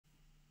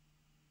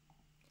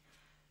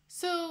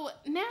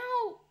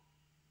now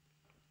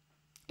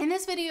in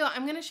this video,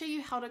 I'm going to show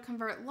you how to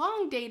convert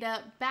long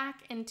data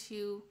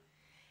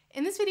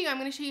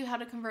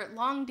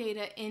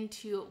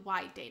into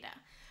wide data.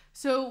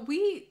 So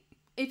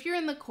if you're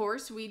in the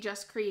course, we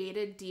just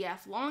created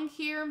df long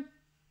here.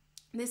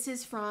 This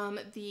is from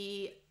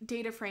the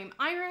data frame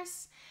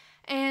iris,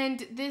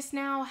 and this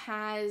now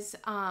has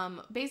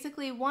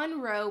basically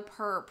one row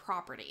per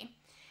property.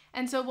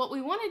 And so what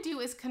we want to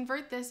do is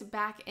convert this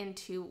back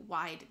into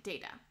wide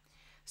data.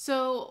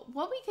 So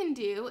what we can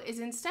do is,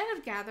 instead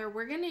of gather,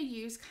 we're going to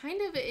use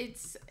kind of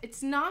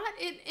it's not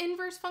an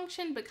inverse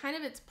function, but kind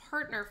of its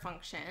partner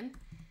function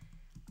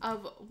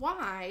of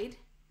wide.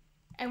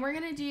 And we're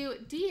going to do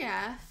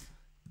df,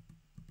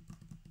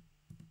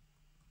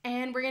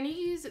 and we're going to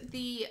use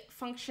the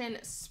function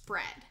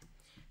spread.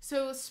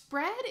 So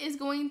spread is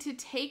going to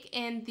take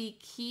in the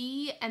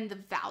key and the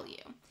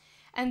value.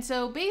 And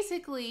so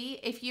basically,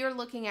 if you're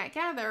looking at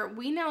gather,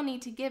 we now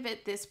need to give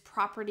it this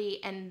property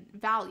and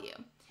value.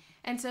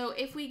 And so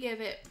if we give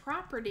it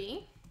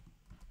property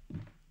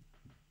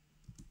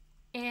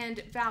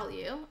and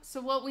value,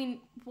 so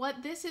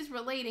what this is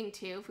relating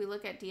to, if we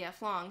look at df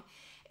long,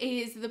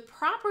 is the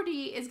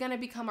property is going to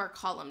become our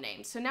column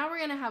name. So now we're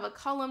going to have a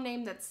column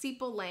name that's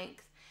sepal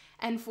length,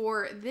 and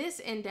for this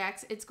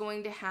index, it's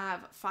going to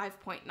have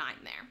 5.9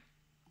 there.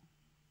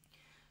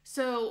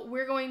 So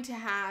we're going to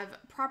have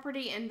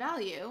property and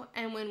value,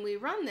 and when we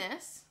run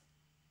this,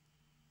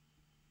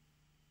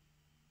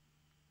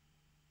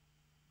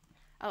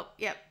 oh,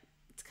 yep,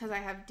 it's because I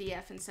have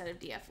df instead of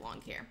df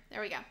long here.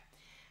 There we go.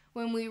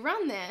 When we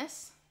run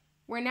this,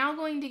 we're now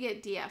going to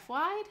get df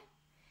wide,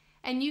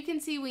 and you can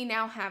see we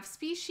now have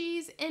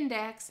species,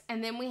 index,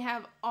 and then we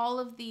have all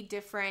of the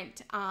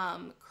different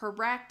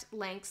correct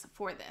lengths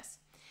for this.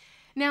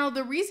 Now,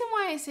 the reason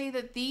why I say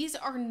that these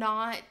are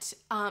not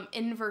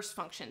inverse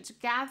functions,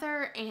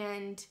 gather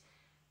and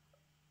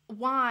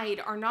wide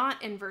are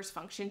not inverse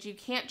functions. You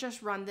can't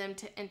just run them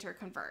to enter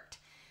convert.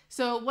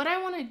 So what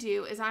I want to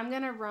do is I'm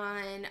going to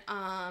run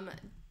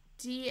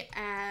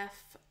df,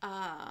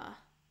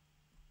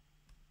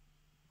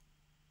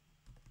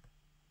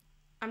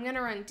 I'm going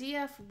to run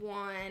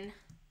df1,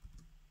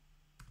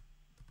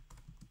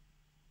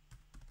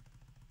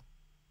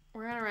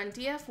 we're going to run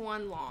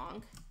df1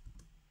 long,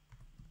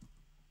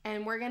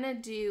 and we're going to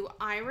do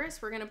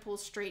iris. We're going to pull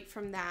straight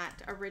from that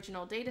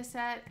original data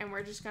set, and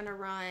we're just going to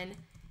run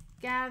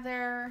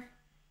gather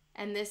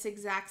and this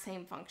exact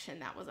same function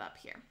that was up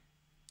here.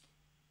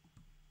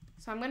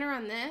 So I'm going to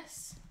run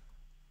this,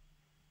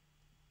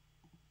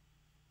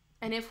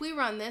 and if we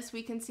run this,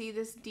 we can see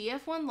this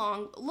df1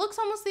 long looks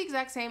almost the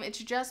exact same. It's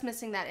just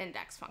missing that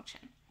index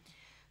function.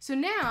 So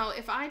now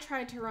if I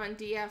try to run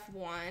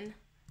df1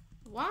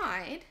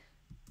 wide,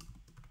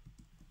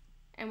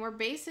 and we're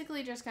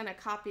basically just going to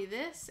copy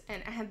this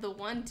and add the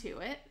 1 to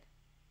it,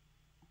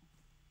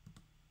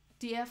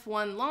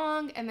 df1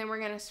 long, and then we're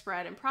going to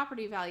spread and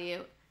property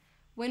value.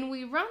 When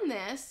we run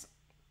this,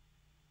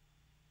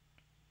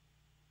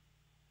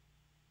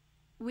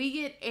 we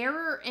get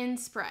error in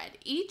spread.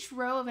 Each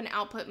row of an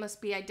output must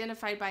be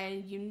identified by a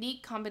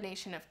unique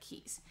combination of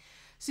keys.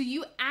 So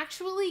you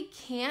actually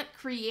can't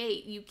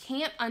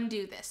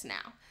undo this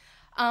now.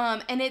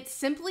 And it's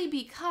simply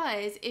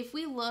because if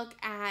we look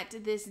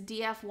at this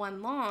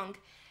df1 long,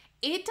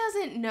 it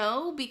doesn't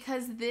know,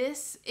 because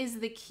this is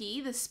the key,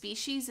 the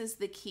species is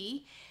the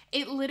key.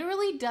 It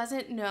literally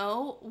doesn't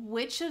know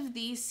which of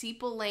these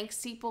sepal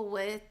lengths, sepal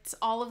widths,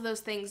 all of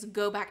those things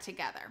go back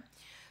together.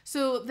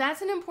 So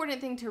that's an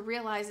important thing to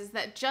realize, is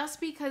that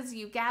just because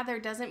you gather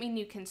doesn't mean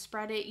you can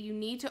spread it. You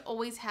need to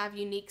always have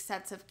unique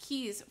sets of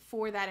keys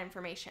for that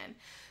information.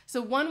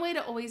 So one way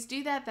to always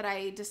do that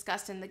I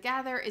discussed in the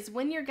gather is,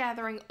 when you're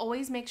gathering,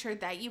 always make sure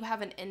that you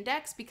have an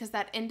index, because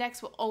that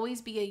index will always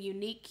be a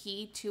unique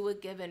key to a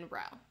given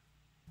row.